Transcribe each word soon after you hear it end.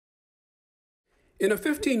In a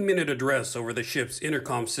 15-minute address over the ship's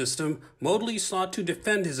intercom system, Modly sought to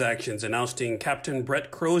defend his actions in ousting Captain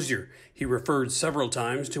Brett Crozier. He referred several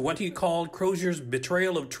times to what he called Crozier's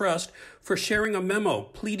betrayal of trust for sharing a memo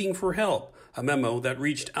pleading for help, a memo that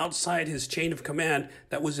reached outside his chain of command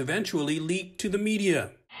that was eventually leaked to the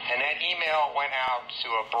media. And that email went out to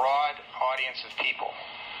a broad audience of people.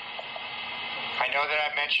 I know that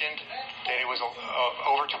I mentioned that it was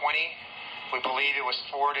over 20. We believe it was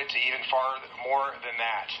forwarded to even far more than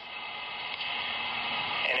that.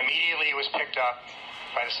 And immediately it was picked up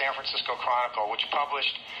by the San Francisco Chronicle, which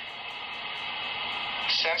published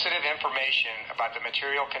sensitive information about the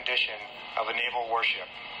material condition of a naval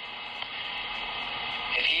warship.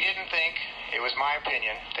 If he didn't think, it was my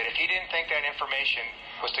opinion, that if he didn't think that information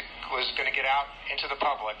was going to get out into the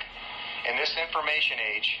public in this information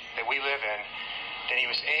age that we live in, then he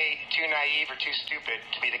was A, too naive or too stupid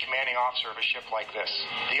to be the commanding officer of a ship like this.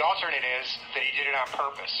 The alternate is that he did it on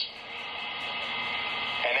purpose.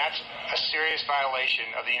 And that's a serious violation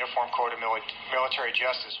of the Uniform Code of Military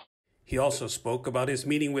Justice. He also spoke about his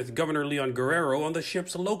meeting with Governor Leon Guerrero on the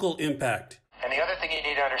ship's local impact. And the other thing you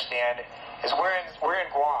need to understand is we're in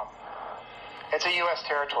Guam. It's a U.S.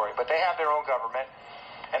 territory, but they have their own government,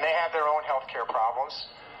 and they have their own health care problems.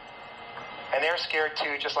 And they're scared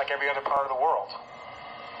too, just like every other part of the world.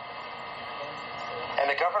 And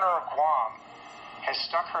the governor of Guam has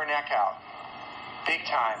stuck her neck out big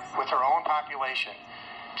time with her own population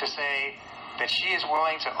to say that she is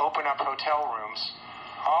willing to open up hotel rooms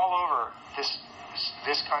all over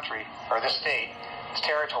this country, or this state, this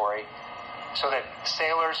territory, so that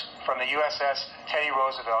sailors from the USS Theodore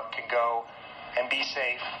Roosevelt can go and be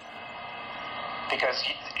safe, because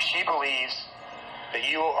she believes that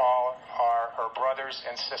you all are her brothers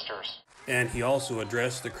and sisters. And he also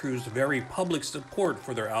addressed the crew's very public support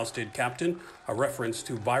for their ousted captain, a reference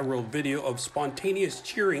to viral video of spontaneous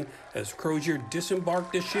cheering as Crozier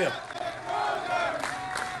disembarked the ship.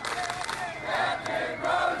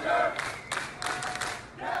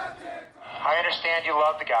 I understand you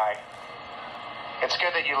love the guy. It's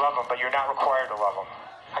good that you love him, but you're not required to love him.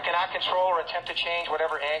 I cannot control or attempt to change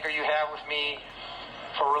whatever anger you have with me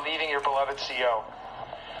for relieving your beloved CO.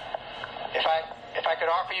 If I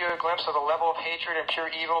could offer you a glimpse of the level of hatred and pure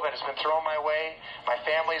evil that has been thrown my way, my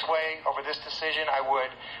family's way, over this decision, I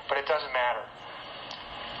would, but it doesn't matter.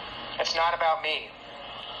 It's not about me.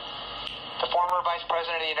 The former Vice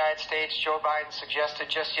President of the United States, Joe Biden, suggested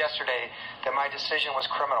just yesterday that my decision was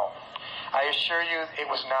criminal. I assure you it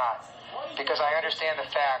was not, because I understand the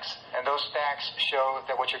facts, and those facts show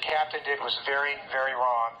that what your captain did was very, very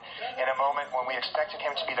wrong in a moment when we expected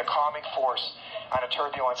him to be the calming force on a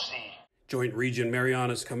turbulent sea. Joint Region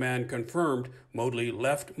Marianas Command confirmed Modly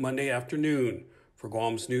left Monday afternoon. For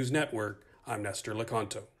Guam's News Network, I'm Nestor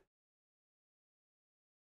Lecanto.